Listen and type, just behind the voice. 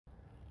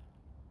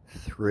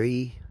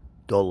$3.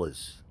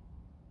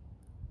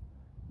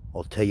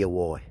 I'll tell you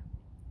why.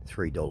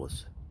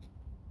 $3.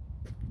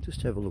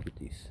 Just have a look at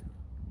this.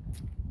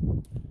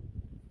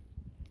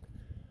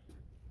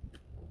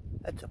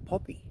 That's a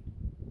poppy.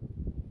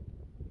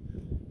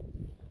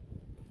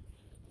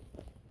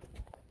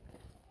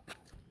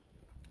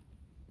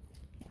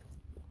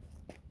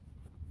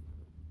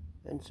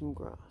 And some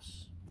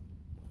grass.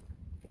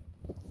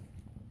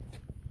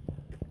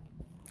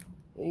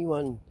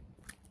 Anyone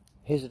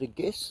hazard a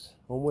guess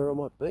on where I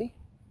might be?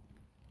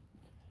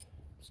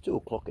 It's 2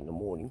 o'clock in the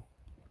morning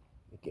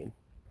again.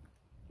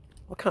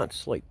 I can't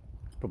sleep.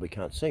 Probably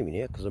can't see me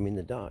now because I'm in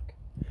the dark.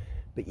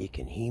 But you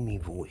can hear me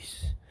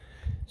voice.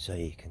 So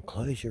you can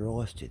close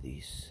your eyes to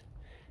this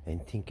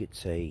and think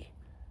it's a,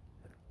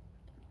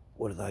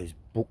 what are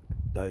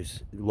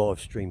those live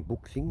stream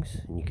book things,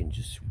 and you can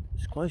just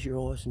close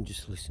your eyes and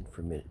just listen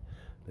for a minute.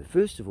 But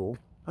first of all,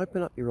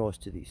 open up your eyes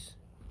to this.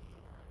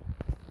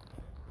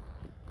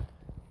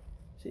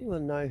 Does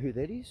anyone know who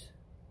that is?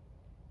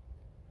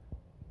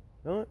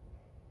 Right?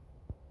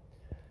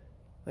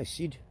 Hey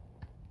Sid,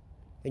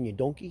 and your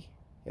donkey,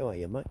 how are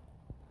you, mate?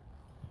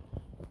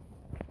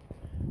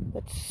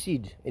 That's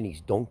Sid and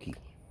his donkey.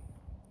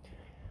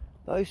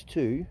 Those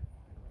two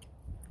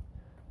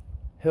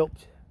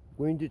helped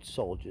wounded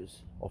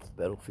soldiers off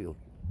the battlefield.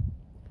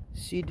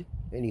 Sid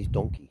and his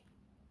donkey.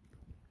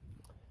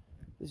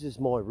 This is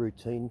my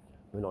routine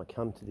when I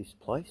come to this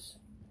place.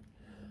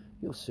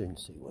 You'll soon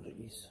see what it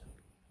is.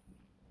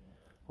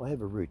 I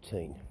have a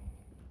routine.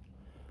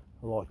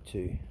 I like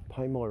to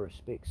pay my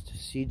respects to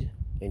Sid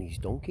and his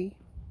donkey.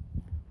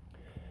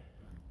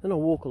 And I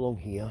walk along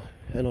here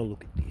and I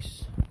look at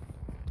this.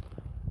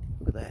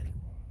 Look at that.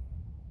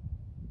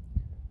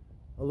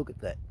 I look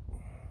at that.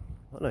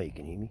 I know you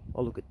can hear me.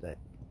 I look at that.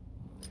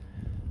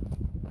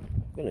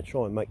 I'm going to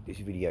try and make this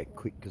video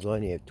quick because I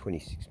only have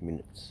 26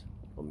 minutes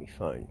on my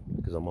phone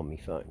because I'm on my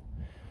phone.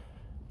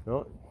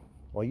 Right?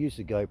 I use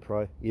the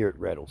GoPro. Here it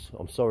rattles.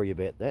 I'm sorry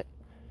about that.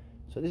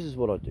 So this is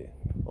what I do.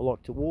 I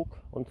like to walk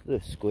onto the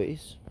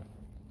squares.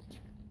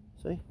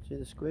 See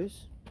the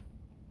squares?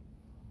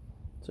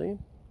 See them?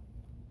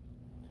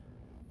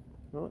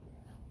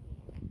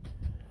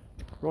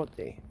 Right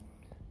there.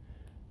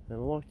 And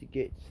I like to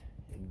get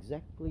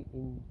exactly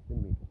in the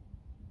middle.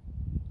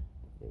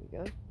 There we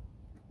go.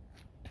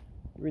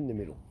 You're in the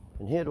middle.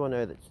 And how do I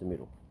know that's the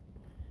middle?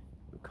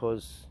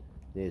 Because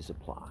there's a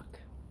plaque.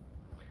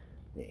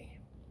 There.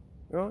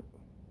 Right?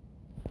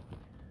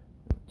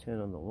 Turn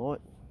on the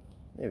light.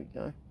 There we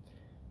go.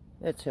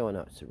 That's how I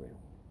know it's the middle.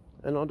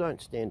 And I don't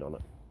stand on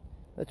it.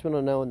 That's when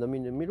I know I'm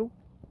in the middle.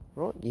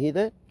 Right? You hear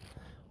that?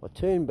 I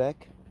turn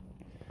back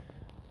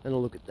and I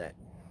look at that.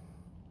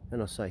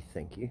 And I say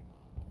thank you.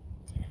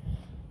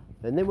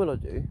 And then what I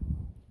do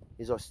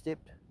is I step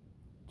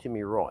to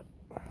my right.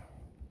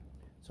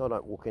 So I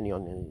don't walk on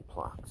any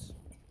plaques.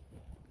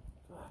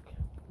 Fuck.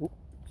 Oop,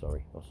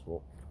 sorry, I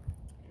swore.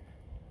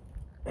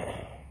 Right,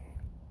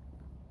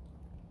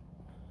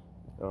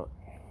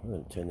 I'm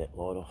going to turn that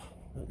light off.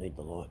 I don't need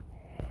the light.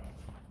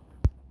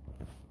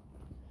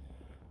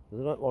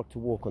 But I don't like to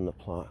walk on the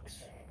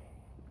plaques.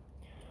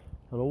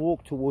 And I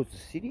walk towards the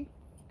city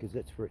because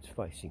that's where it's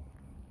facing.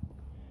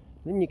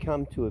 Then you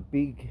come to a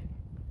big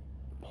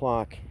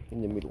plaque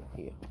in the middle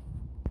here.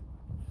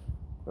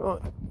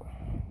 Right,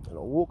 and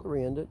I'll walk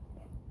around it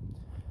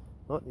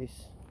like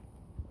this.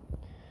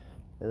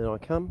 And then I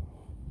come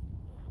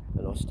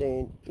and I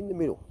stand in the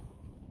middle.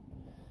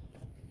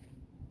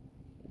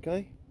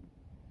 Okay?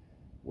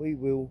 We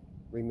will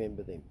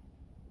remember them.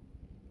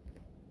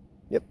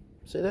 Yep,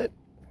 see that?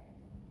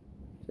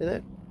 See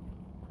that?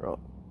 Right.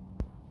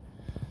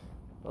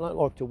 I don't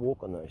like to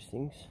walk on those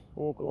things. I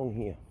walk along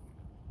here.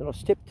 Then I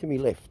step to my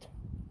left.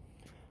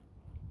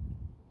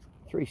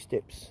 3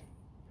 steps.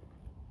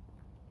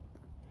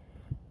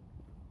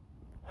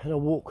 And I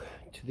walk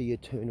to the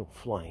eternal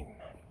flame.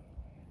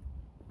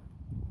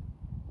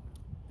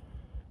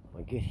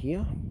 I get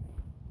here.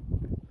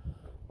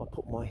 I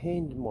put my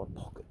hand in my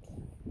pocket.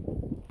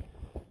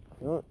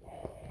 Right.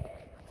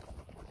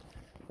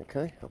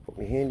 Okay, I put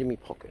my hand in my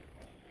pocket.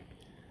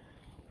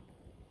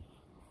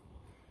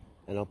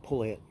 And I'll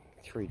pull out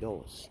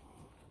 $3.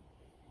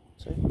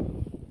 See?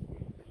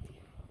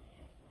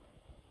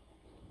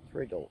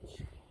 $3.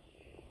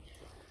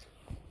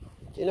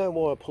 Do you know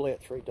why I pull out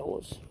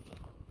 $3?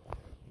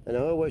 And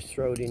I always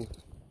throw it in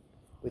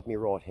with my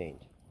right hand.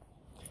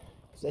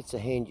 Because that's the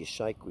hand you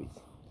shake with.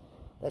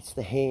 That's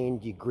the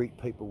hand you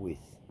greet people with.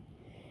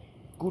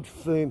 Good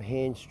firm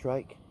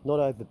handshake, not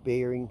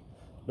overbearing,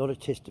 not a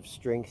test of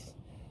strength,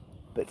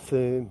 but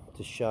firm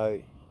to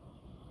show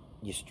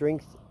your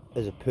strength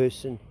as a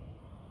person,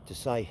 to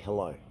say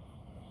hello.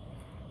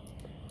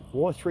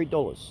 Why $3?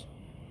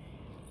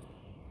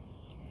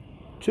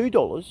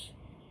 $2,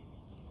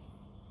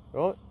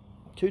 right?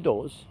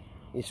 $2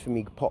 is for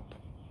me pop.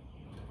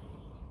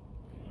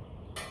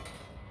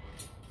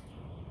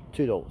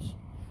 $2.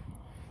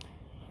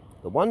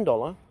 The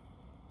 $1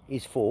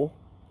 is for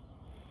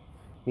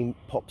me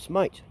pop's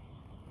mate,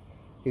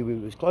 who he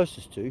was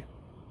closest to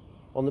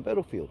on the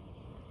battlefield.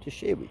 to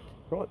share with,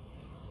 right?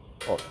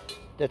 Oh,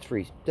 that's for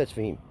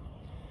him.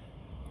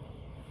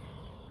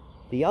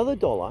 The other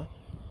dollar,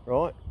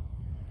 right?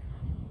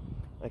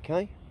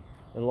 Okay,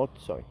 and like,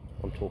 sorry,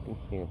 I'm talking.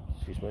 Hang on,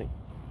 excuse me.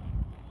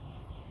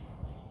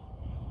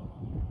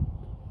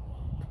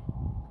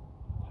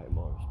 Pay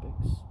my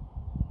respects.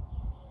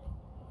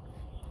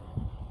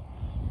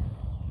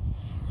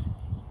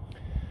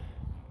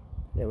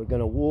 Now we're going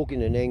to walk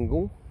in an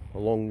angle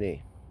along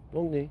there,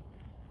 and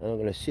I'm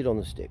going to sit on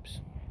the steps.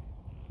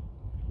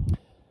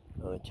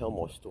 I'm going to tell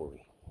my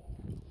story,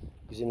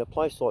 because in a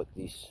place like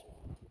this,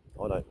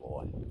 I don't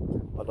lie.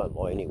 I don't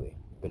lie anywhere,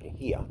 but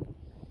here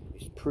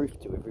is proof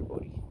to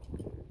everybody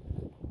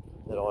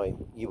that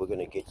you were going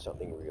to get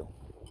something real,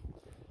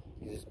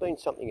 because there's been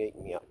something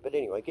eating me up. But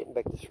anyway, getting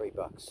back to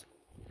 $3.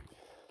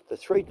 The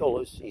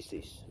 $3 is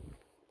this.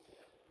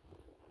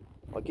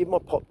 I give my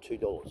pop $2.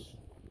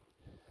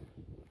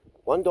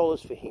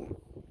 $1 for him.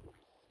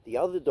 The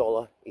other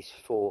dollar is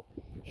for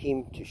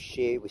him to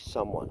share with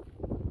someone,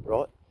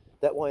 right?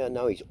 That way I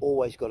know he's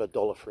always got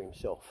 $1 for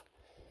himself.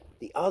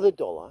 The other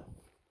dollar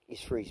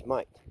is for his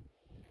mate.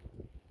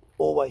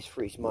 Always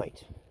for his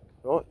mate,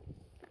 right?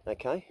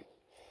 Okay?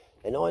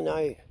 And I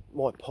know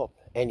my pop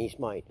and his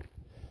mate,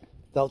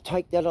 they'll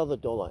take that other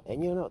dollar,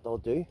 and you know what they'll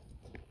do?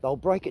 They'll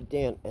break it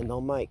down and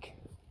they'll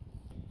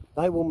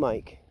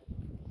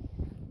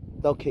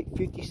keep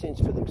 50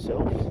 cents for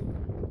themselves,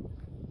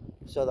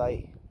 so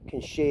they can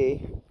share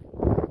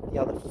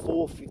the other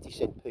 4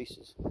 50-cent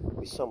pieces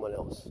with someone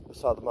else, with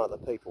some other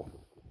people.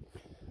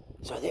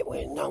 So that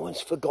way no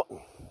one's forgotten.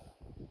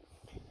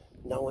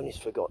 No one is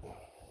forgotten.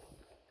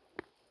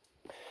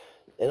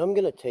 And I'm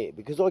going to tell you,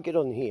 because I get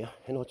on here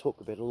and I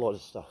talk about a lot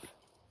of stuff,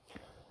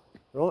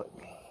 right?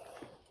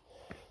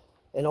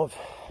 And I'm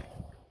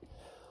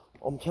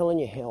telling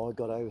you how I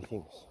got over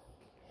things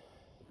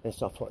and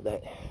stuff like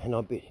that, and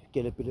I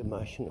get a bit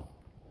emotional.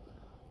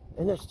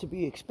 And that's to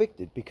be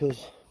expected,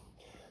 because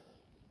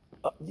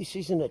this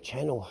isn't a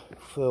channel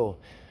for,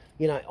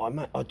 you know,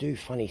 I do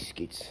funny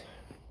skits.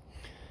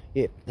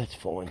 Yep, that's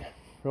fine,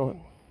 right?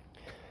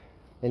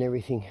 And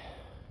everything.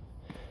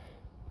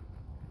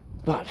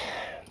 But,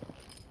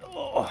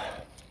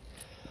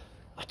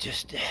 I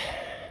just,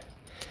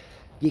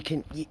 you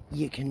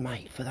can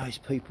mate for those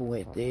people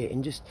out there,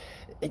 and just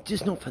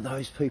not for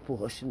those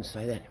people, I shouldn't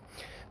say that,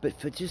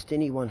 but for just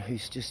anyone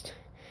who's just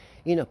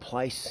in a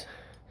place.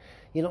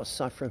 You're not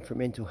suffering from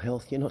mental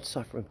health, you're not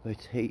suffering from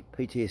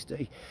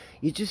PTSD,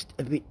 you're just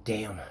a bit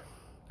down.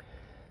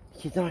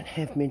 You don't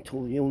have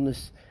mental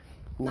illness,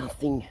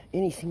 nothing,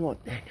 anything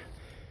like that.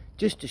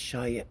 Just to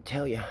show you,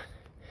 tell you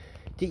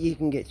that you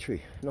can get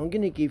through. And I'm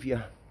going to give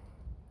you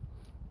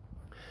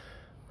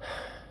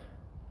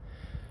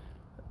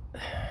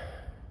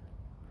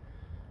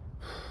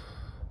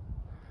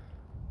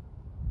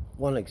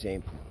one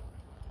example.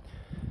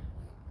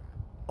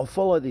 I'll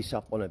follow this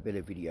up on a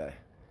better video,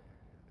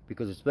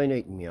 because it's been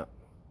eating me up.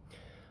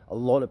 A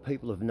lot of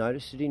people have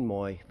noticed it in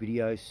my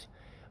videos,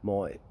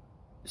 my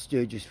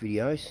Sturgis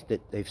videos,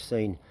 that they've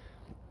seen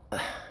a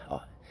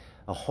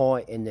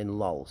high and then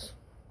lulls.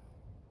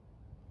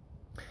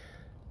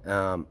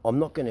 I'm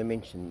not going to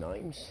mention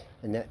names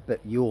and that,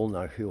 but you all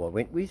know who I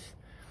went with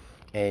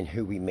and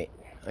who we met,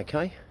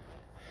 okay?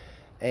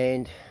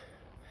 And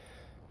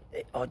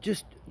I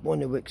just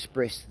want to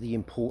express the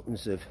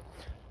importance of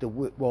the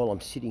work while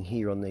I'm sitting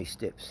here on these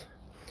steps.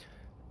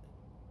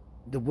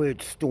 The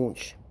word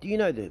staunch. Do you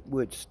know the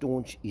word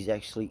staunch is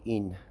actually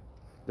in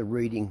the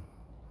reading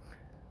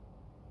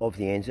of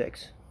the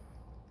Anzacs?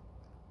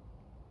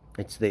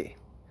 It's there.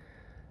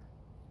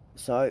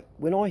 So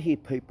when I hear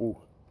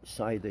people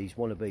say these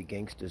wannabe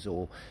gangsters,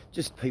 or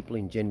just people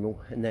in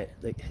general, and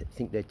that they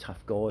think they're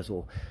tough guys,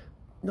 or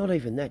not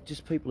even that,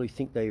 just people who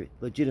think they're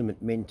legitimate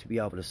men to be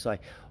able to say,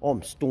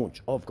 I'm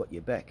staunch, I've got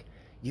your back.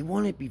 You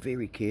want to be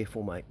very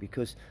careful, mate,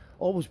 because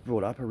I was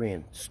brought up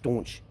around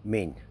staunch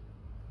men.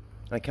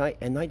 Okay,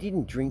 and they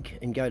didn't drink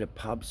and go to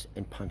pubs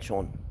and punch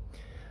on,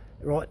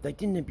 right? They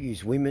didn't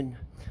abuse women,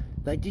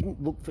 they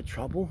didn't look for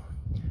trouble,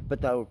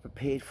 but they were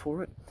prepared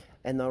for it,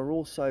 and they were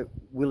also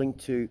willing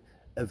to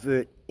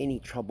avert any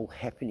trouble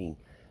happening,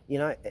 you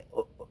know.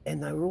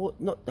 And they were all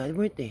they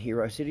weren't the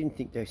heroes, they didn't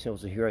think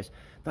themselves the heroes,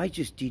 they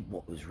just did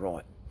what was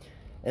right.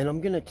 And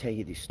I'm going to tell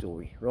you this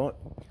story, right?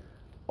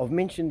 I've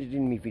mentioned it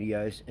in my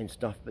videos and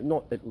stuff, but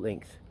not at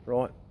length,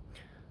 right?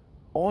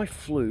 I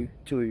flew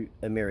to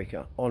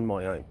America on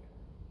my own.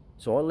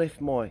 So I left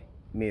my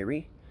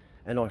Mary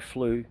and I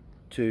flew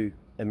to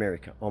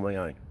America on my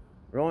own,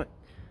 right?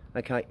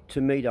 Okay, to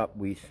meet up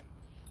with,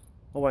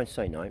 I won't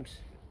say names,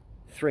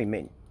 3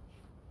 men,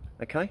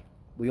 okay?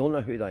 We all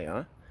know who they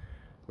are,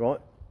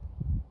 right?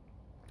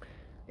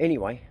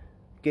 Anyway,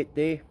 get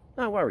there,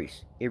 no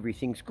worries,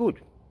 everything's good,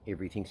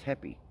 everything's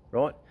happy,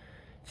 right?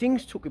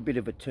 Things took a bit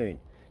of a turn.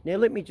 Now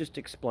let me just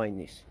explain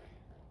this.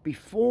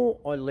 Before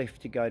I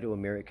left to go to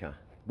America,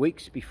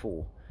 weeks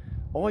before,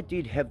 I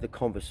did have the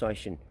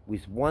conversation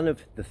with one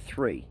of the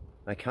 3,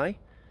 okay?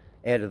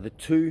 Out of the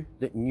 2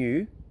 that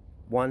knew,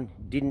 one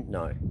didn't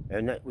know,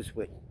 and that was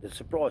what the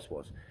surprise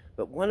was.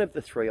 but one of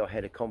the three I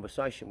had a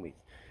conversation with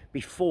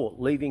before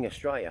leaving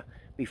Australia,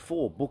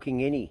 before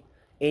booking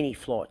any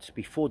flights,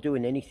 before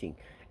doing anything,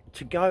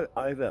 to go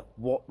over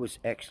what was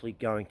actually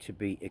going to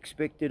be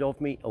expected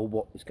of me, or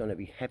what was going to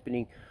be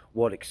happening,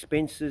 what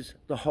expenses,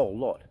 the whole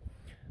lot.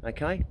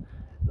 Okay,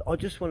 I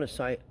just want to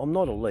say I'm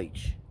not a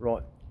leech,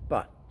 right?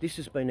 But this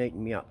has been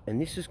eating me up, and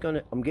this is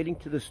I'm getting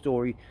to the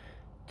story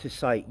to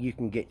say you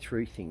can get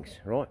through things,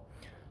 right?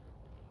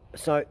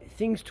 So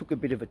things took a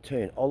bit of a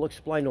turn. I'll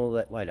explain all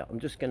that later.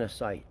 I'm just going to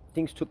say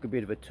things took a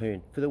bit of a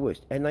turn for the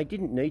worst, and they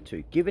didn't need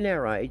to, given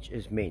our age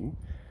as men,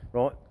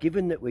 right?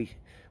 Given that we've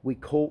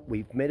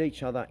met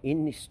each other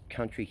in this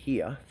country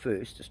here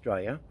first,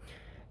 Australia,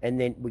 and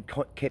then we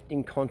kept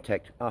in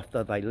contact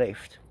after they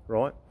left,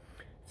 right?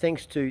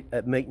 Thanks to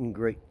a meet and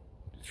greet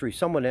through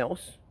someone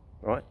else,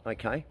 right?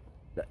 Okay,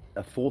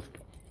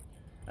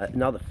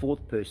 another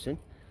fourth person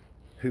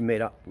who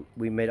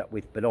we met up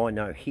with, but I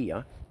know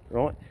here,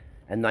 right?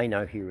 And they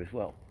know here as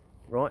well,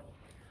 right?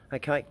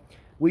 Okay,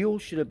 we all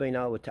should have been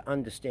able to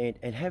understand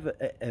and have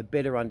a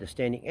better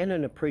understanding and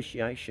an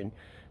appreciation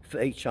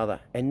for each other,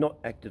 and not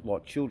acted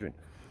like children.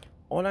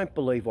 I don't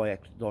believe I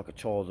acted like a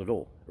child at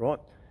all, right?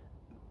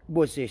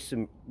 Was there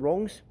some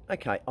wrongs?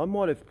 Okay, I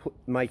might have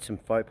made some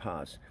faux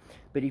pas,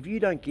 but if you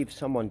don't give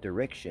someone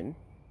direction,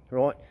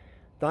 right,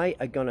 they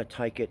are going to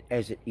take it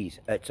as it is.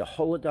 It's a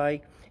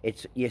holiday.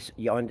 Yes,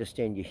 I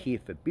understand you're here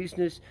for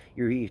business.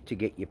 You're here to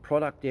get your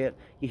product out.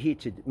 You're here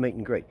to meet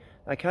and greet.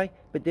 Okay,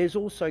 but there's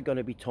also going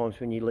to be times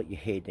when you let your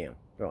hair down.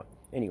 Right.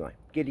 Anyway,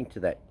 getting to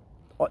that.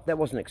 That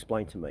wasn't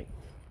explained to me.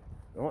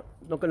 Right.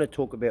 I'm not going to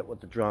talk about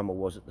what the drama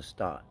was at the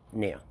start.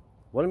 Now,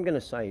 what I'm going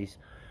to say is,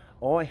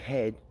 I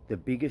had the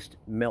biggest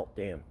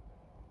meltdown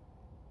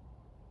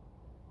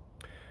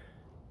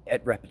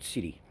at Rapid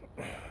City.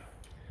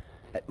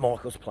 At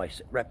Michael's place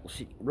at Rapid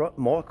City. Right,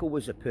 Michael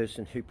was a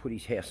person who put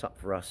his house up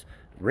for us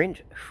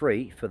rent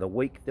free for the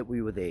week that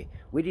we were there.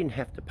 We didn't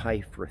have to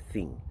pay for a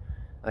thing.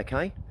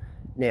 Okay,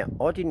 now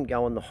I didn't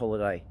go on the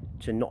holiday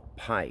to not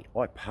pay.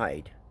 I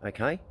paid.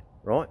 Okay,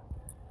 right,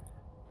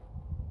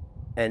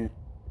 and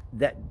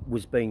that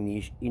was being the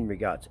issue in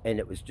regards, and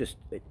it was just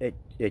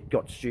it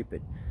got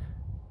stupid,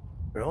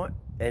 right?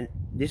 And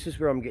this is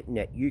where I'm getting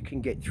at. You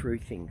can get through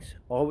things.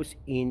 I was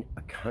in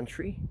a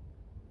country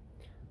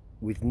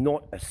with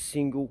not a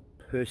single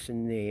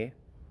person there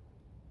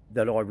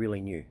that I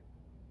really knew.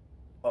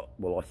 Oh,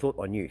 well, I thought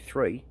I knew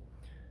three,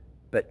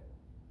 but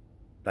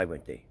they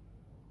weren't there.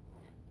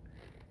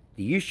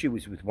 The issue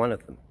was with one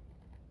of them.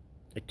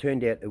 It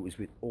turned out it was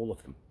with all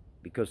of them,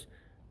 because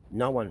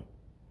no one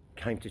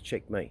came to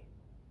check me.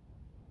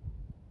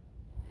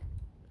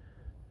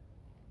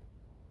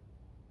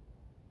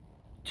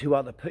 Two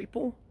other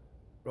people,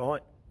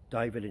 right,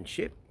 David and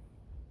Shep,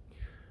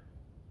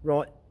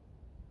 right,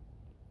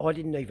 I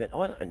don't know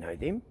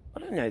them. I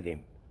don't know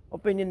them.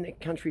 I've been in that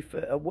country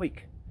for a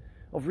week.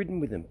 I've ridden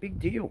with them, big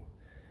deal.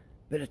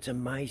 But it's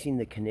amazing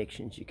the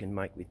connections you can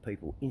make with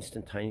people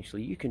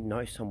instantaneously. You can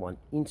know someone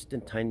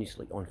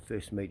instantaneously on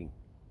first meeting.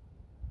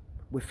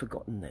 We've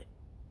forgotten that.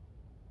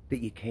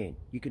 But you can.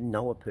 You can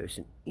know a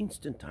person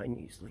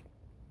instantaneously.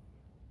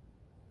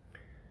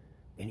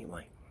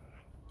 Anyway,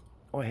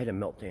 I had a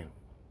meltdown.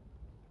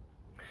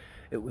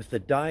 It was the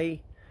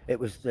day, it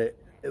was the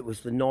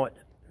night,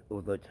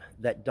 or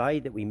that day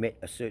that we met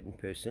a certain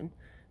person.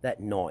 That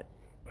night,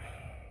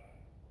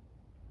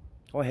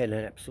 I had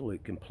an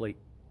absolute complete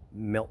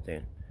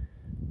meltdown.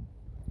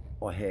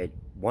 I had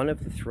one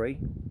of the three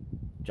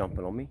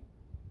jumping on me.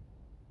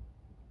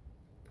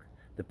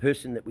 The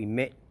person that we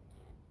met,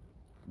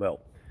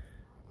 well,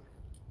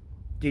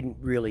 didn't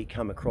really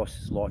come across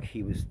as like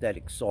he was that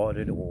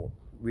excited or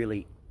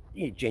really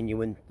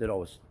genuine that I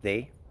was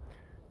there.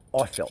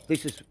 I felt,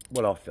 this is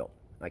what I felt,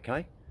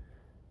 okay?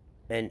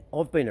 And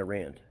I've been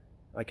around,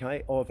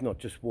 okay? I've not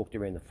just walked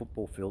around the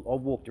football field.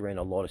 I've walked around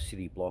a lot of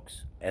city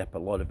blocks, up a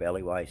lot of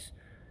alleyways,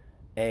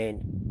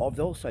 and I've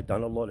also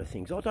done a lot of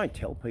things. I don't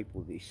tell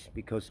people this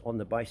because on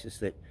the basis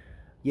that,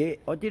 yeah,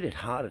 I did it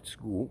hard at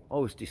school. I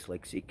was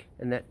dyslexic,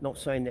 and that, not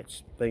saying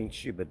that's being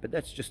stupid, but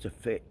that's just a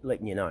fair,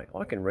 letting you know.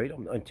 I can read,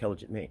 I'm an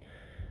intelligent man.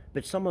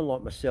 But someone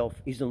like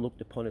myself isn't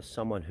looked upon as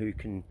someone who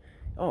can,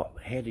 oh,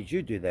 how did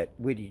you do that?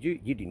 Where did you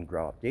didn't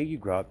grow up there, you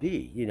grew up there.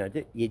 You know,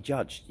 you're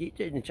judged.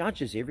 And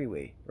judges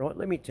everywhere, right?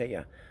 Let me tell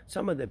you,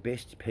 some of the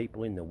best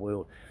people in the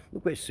world,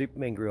 look where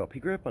Superman grew up. He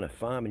grew up on a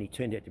farm and he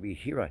turned out to be a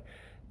hero.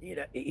 You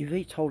know, if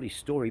he told his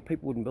story,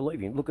 people wouldn't believe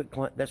him. Look at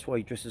Clark, that's why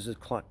he dresses as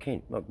Clark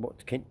Kent. Like,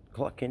 what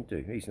Clark Kent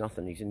do? He's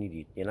nothing, he's an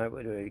idiot, you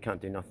know, he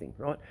can't do nothing,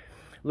 right?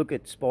 Look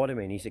at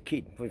Spider-Man, he's a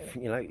kid.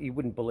 You know, you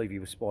wouldn't believe he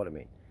was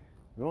Spider-Man,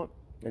 right?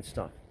 And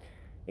stuff.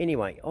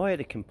 Anyway, I had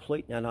a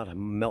complete and utter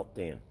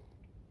meltdown.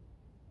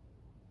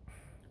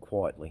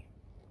 Quietly,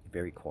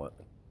 very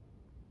quietly.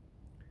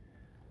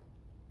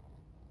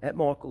 At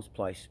Michael's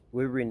place,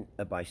 we were in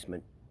a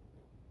basement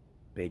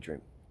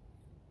bedroom.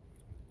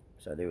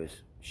 So there was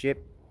Shep,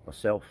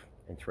 myself,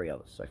 and three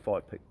others. So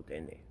 5 people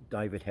down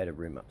there. David had a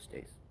room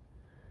upstairs.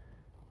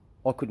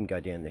 I couldn't go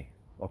down there.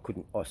 I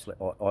couldn't. I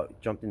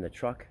jumped in the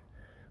truck.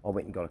 I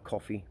went and got a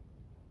coffee.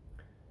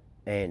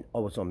 and I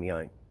was on my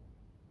own.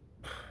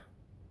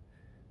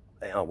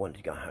 And I wanted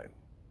to go home.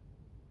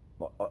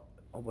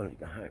 I wanted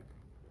to go home.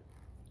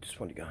 Just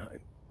wanted to go home.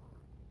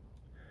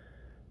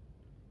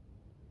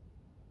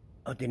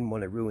 I didn't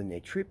want to ruin their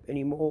trip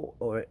anymore,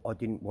 or I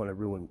didn't want to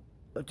ruin.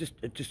 I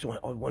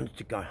wanted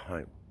to go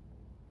home.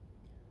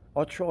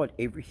 I tried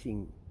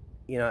everything.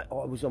 You know,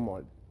 I was on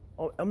my.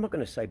 I'm not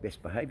going to say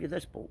best behaviour.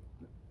 That's bull.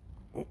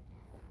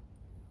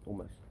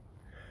 Almost.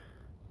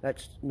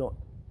 That's not.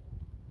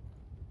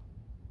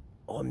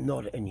 I'm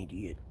not an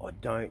idiot.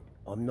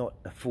 I'm not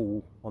a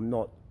fool. I'm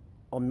not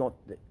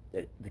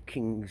the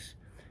king's,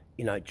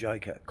 you know,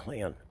 joker,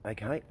 clown.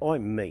 Okay,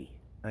 I'm me.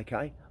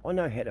 Okay, I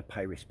know how to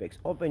pay respects.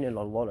 I've been in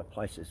a lot of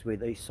places where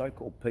these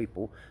so-called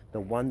people, the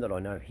one that I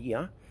know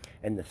here,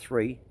 and the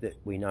three that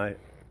we know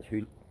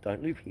who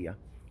don't live here,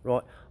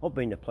 right? I've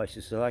been to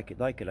places so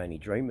they could only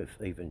dream of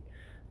even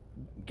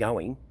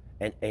going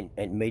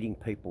and meeting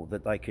people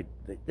that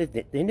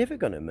they're never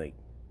going to meet.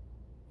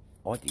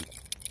 I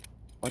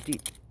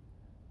did.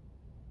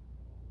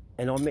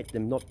 And I met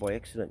them not by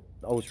accident.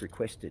 I was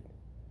requested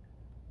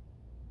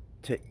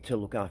to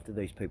look after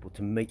these people,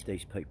 to meet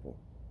these people.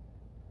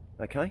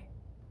 Okay?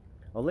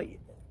 I'll let you.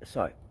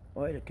 So,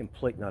 I had a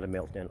complete and utter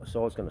meltdown.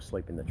 So I was going to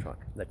sleep in the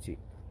truck. That's it.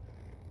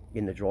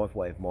 In the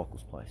driveway of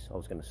Michael's place. I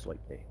was going to sleep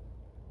there.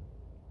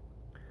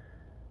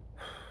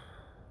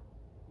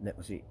 And that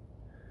was it.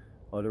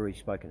 I'd already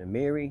spoken to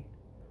Mary.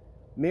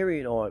 Mary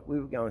and I, we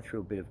were going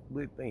through a bit of,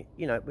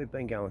 we've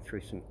been going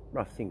through some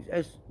rough things,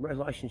 as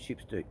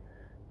relationships do.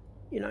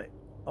 You know,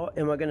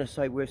 am I going to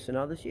say worse than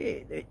others?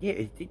 Yeah,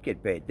 it did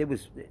get bad. There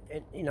was,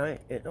 you know,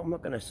 I'm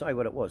not going to say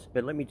what it was,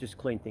 but let me just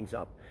clean things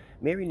up.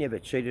 Mary never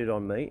cheated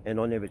on me, and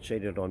I never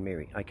cheated on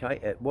Mary, okay?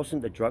 It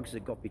wasn't the drugs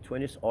that got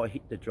between us. I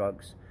hit the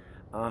drugs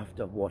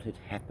after what had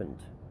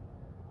happened,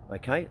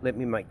 okay? Let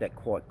me make that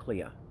quite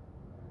clear,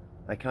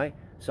 okay?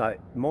 So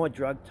my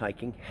drug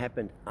taking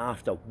happened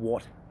after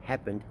what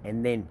happened,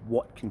 and then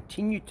what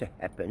continued to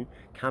happen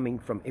coming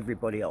from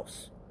everybody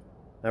else.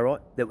 All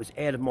right, that was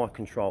out of my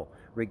control,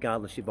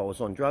 regardless if I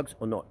was on drugs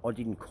or not. I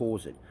didn't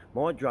cause it.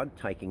 My drug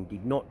taking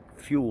did not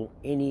fuel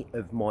any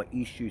of my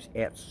issues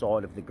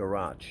outside of the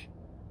garage.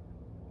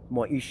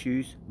 My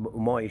issues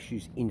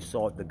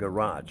inside the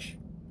garage.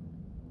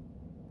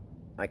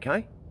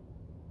 Okay?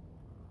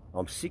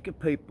 I'm sick of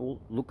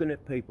people looking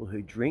at people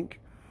who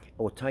drink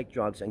or take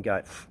drugs and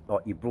go,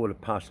 oh, you brought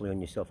it partially on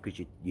yourself because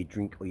you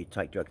drink or you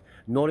take drugs.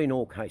 Not in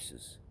all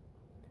cases.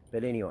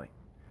 But anyway,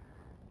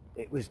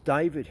 it was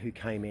David who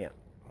came out.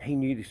 He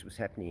knew this was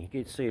happening. He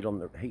could see it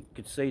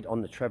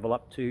on the travel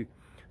up to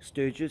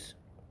Sturgis,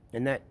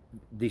 and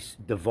this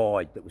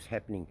divide that was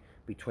happening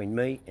between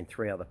me and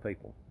 3 other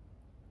people.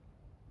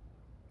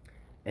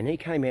 And he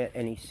came out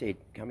and he said,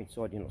 "Come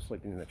inside. You're not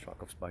sleeping in the truck."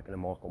 I've spoken to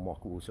Michael.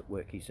 Michael was at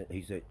work. He's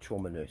a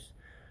trauma nurse.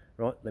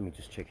 Right. Let me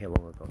just check how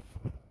long I've got.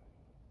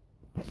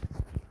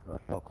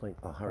 Right.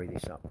 I'll hurry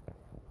this up.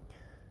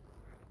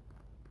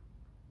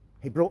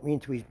 He brought me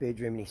into his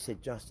bedroom and he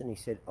said, "Justin," he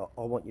said,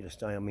 I want you to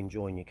stay. I'm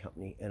enjoying your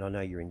company and I know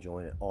you're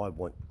enjoying it.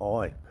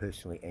 I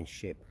personally, and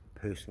Shep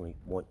personally,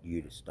 want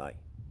you to stay.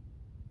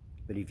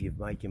 But if you've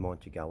made your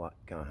mind to go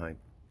home,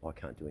 I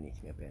can't do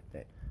anything about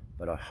that.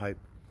 But I hope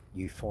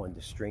you find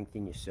the strength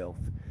in yourself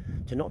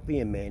to not be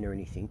a man or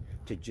anything,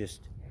 to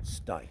just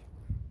stay."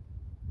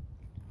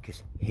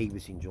 Because he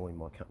was enjoying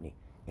my company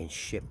and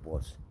Shep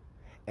was.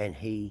 And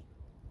he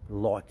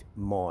liked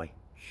my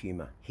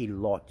humour. He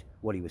liked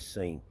what he was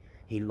seeing.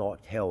 He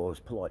liked how I was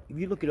polite. If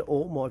you look at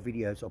all my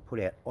videos I put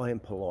out, I am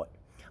polite.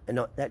 And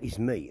that is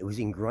me. It was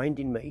ingrained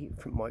in me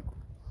from my...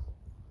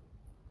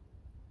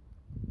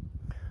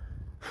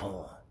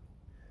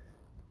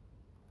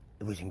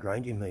 It was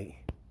ingrained in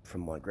me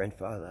from my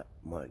grandfather,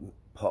 my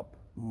pop,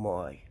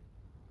 my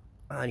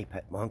Auntie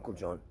Pat, my Uncle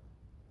John,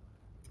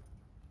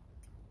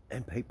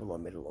 and people I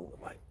met along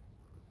the way.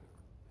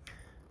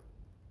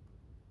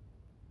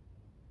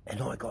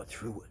 And I got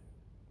through it.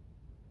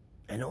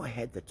 And I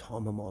had the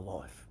time of my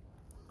life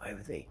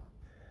over there.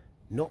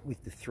 Not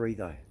with the 3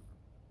 though.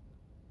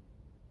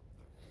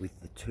 With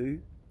the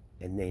 2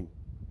 and then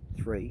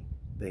 3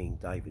 being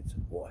David's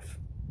wife.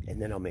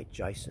 And then I met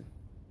Jason,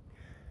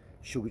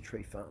 Sugar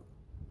Tree Farm.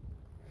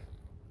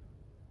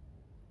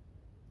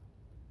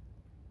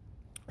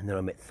 And then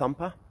I met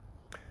Thumper,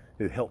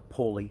 who helped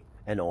Paulie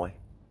and I,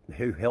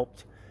 who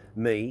helped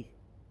me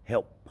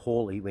help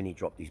Paulie when he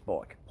dropped his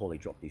bike. Paulie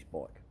dropped his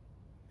bike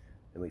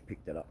and we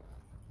picked it up.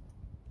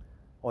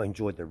 I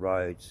enjoyed the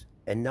roads,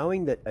 and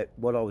knowing that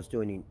what I was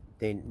doing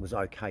then was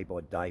okay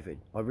by David,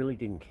 I really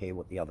didn't care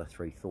what the other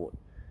 3 thought,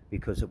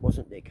 because it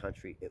wasn't their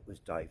country, it was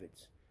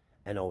David's,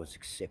 and I was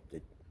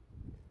accepted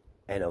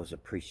and I was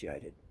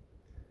appreciated.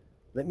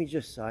 Let me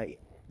just say,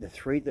 the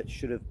 3 that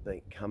should have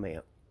come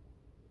out,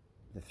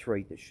 the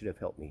 3 that should have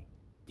helped me,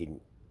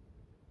 didn't.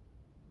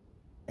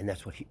 And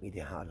that's what hit me the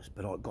hardest,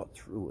 but I got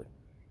through it.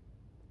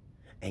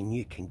 And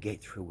you can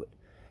get through it.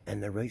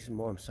 And the reason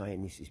why I'm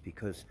saying this is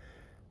because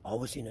I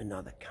was in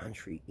another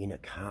country in a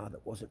car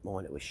that wasn't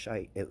mine.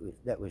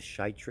 That was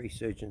Shade Tree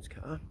Surgeon's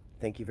car.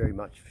 Thank you very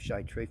much for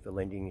Shade Tree for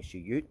lending us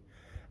your ute.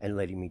 and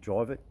letting me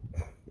drive it,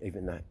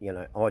 even though, you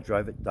know, I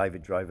drove it,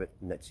 David drove it,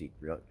 and that's it,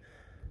 right?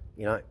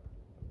 You know,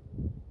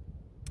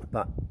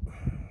 but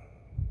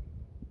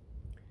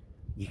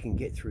you can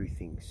get through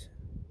things.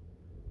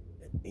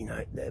 You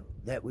know,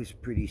 that was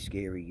pretty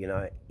scary. You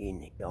know,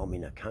 I'm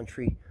in a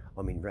country,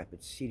 I'm in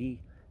Rapid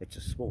City. It's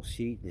a small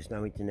city, there's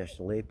no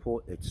international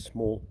airport, it's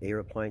small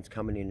aeroplanes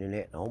coming in and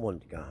out, and I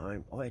wanted to go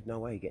home. I had no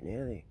way of getting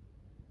out of there.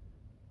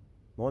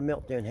 My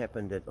meltdown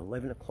happened at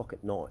 11 o'clock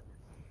at night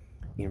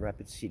in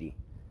Rapid City,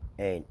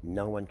 and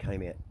no one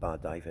came out bar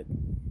David.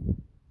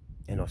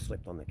 And I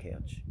slept on the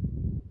couch,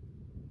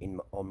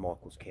 on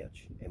Michael's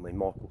couch. And when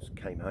Michael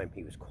came home,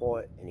 he was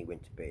quiet and he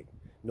went to bed.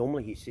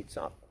 Normally he sits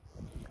up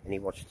and he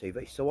watches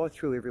TV. So I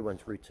threw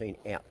everyone's routine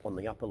out on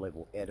the upper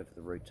level, out of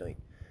the routine,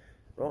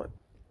 right?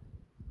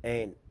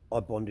 And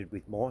I bonded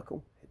with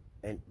Michael,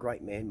 and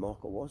great man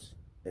Michael was,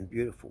 and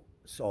beautiful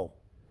soul.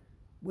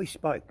 We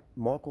spoke.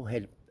 Michael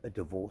had a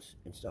divorce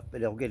and stuff,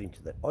 but I'll get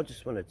into that. I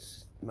just wanted to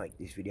make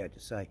this video to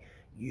say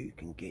you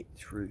can get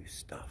through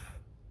stuff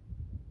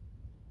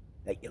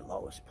at your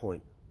lowest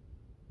point.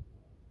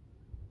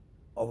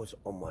 I was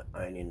on my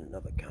own in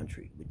another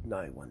country with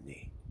no one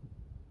there.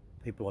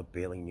 People I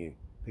barely knew,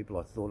 people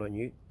I thought I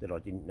knew that I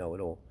didn't know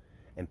at all,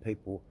 and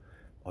people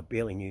I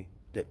barely knew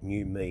that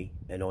knew me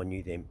and I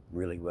knew them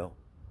really well.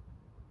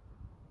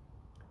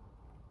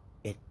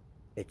 It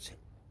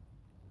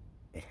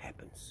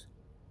happens.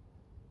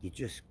 You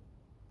just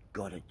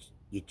gotta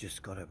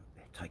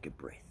take a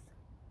breath.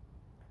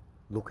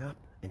 Look up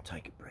and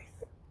take a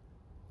breath.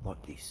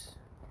 Like this.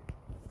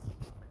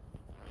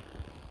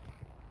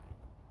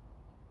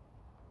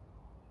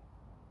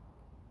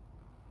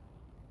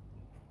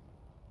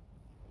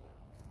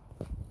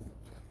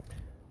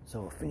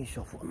 So I'll finish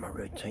off with my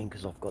routine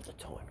because I've got the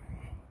time.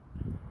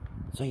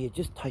 So you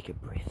just take a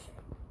breath.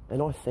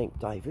 And I thank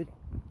David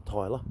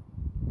Tyler.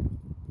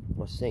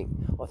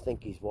 I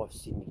thank his wife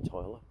Sydney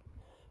Tyler.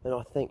 And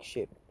I thank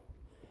Shep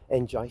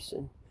and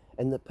Jason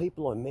and the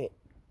people I met.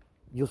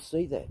 You'll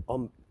see that.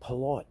 I'm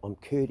polite, I'm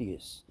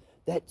courteous.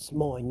 That's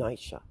my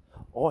nature.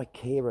 I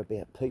care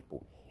about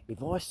people.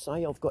 If I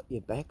say I've got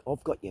your back,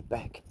 I've got your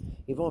back.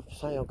 If I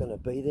say I'm going to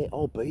be there,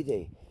 I'll be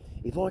there.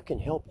 If I can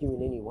help you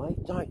in any way,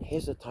 don't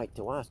hesitate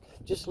to ask.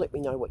 Just let me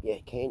know what you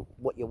can,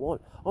 what you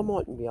want. I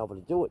mightn't be able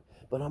to do it,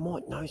 but I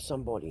might know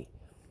somebody,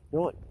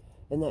 right?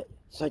 And that,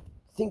 so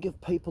think of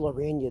people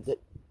around you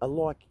that are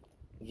like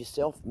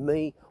yourself,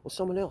 me, or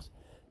someone else.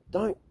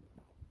 Don't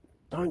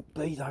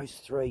be those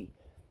three.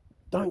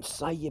 Don't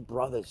say your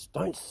brothers.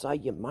 Don't say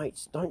your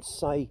mates. Don't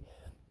say.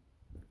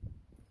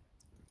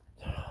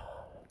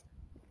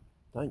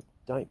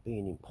 Don't be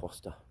an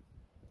imposter.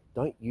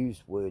 Don't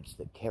use words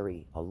that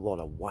carry a lot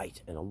of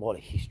weight and a lot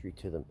of history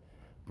to them.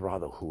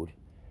 Brotherhood,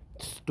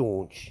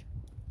 staunch,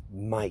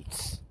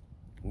 mates,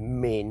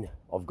 men,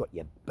 I've got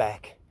your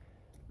back.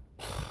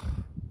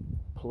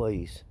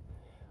 Please,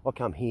 I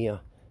come here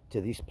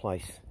to this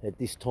place at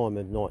this time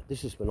of night.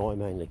 This is when I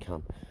mainly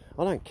come.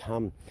 I don't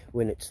come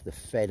when it's the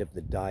fad of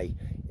the day,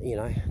 you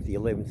know, the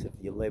 11th of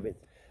the 11th,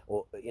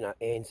 or, you know,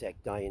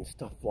 Anzac Day and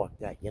stuff like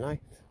that, you know.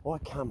 I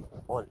come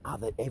on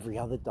every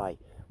other day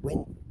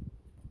when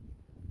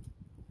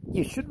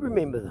you should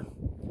remember them.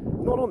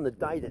 Not on the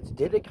day that's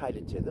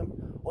dedicated to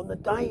them. On the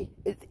day,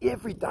 it's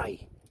every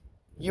day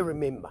you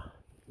remember.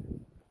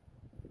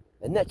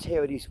 And that's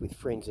how it is with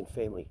friends and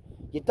family.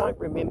 You don't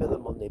remember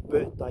them on their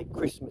birthday,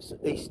 Christmas,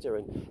 Easter,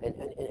 and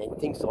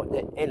things like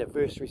that,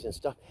 anniversaries and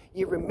stuff.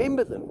 You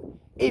remember them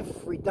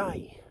every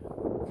day.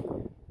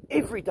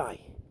 Every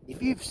day.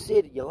 If you've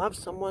said you love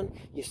someone,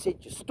 you said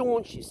you're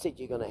staunch, you said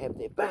you're going to have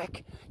their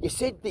back, you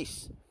said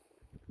this,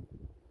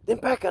 then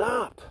back it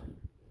up.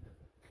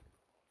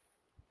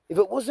 If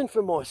it wasn't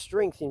for my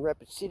strength in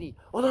Rapid City,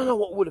 I don't know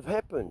what would have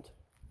happened.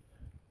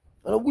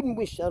 And I wouldn't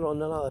wish that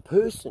on another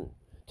person,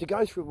 to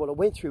go through what I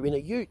went through in a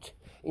ute,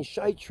 in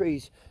Shade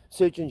Tree's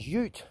surgeon's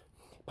ute,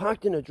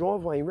 parked in a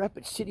driveway in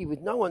Rapid City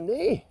with no one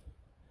there. And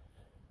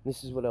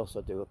this is what else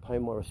I do. I pay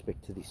my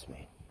respect to this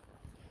man.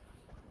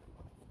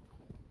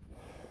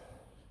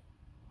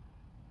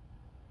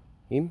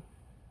 Him.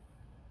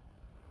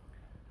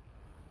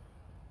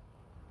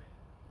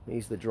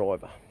 He's the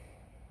driver.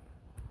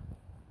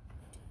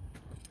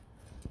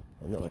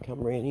 And then I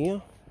come around here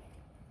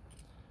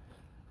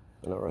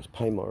and I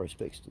pay my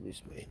respects to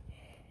this man.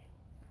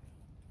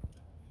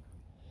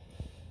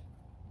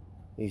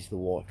 He's the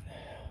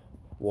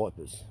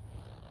wipers.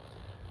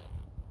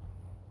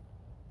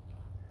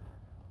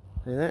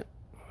 See that?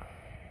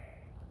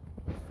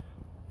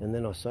 And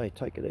then I say,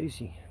 take it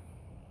easy.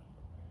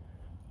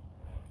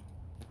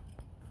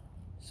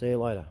 See you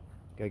later.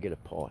 Go get a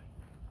pie.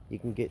 You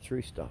can get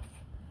through stuff.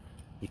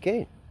 You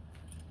can.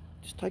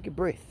 Just take a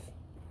breath.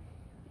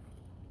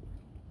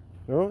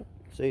 Alright?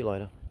 See you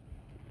later.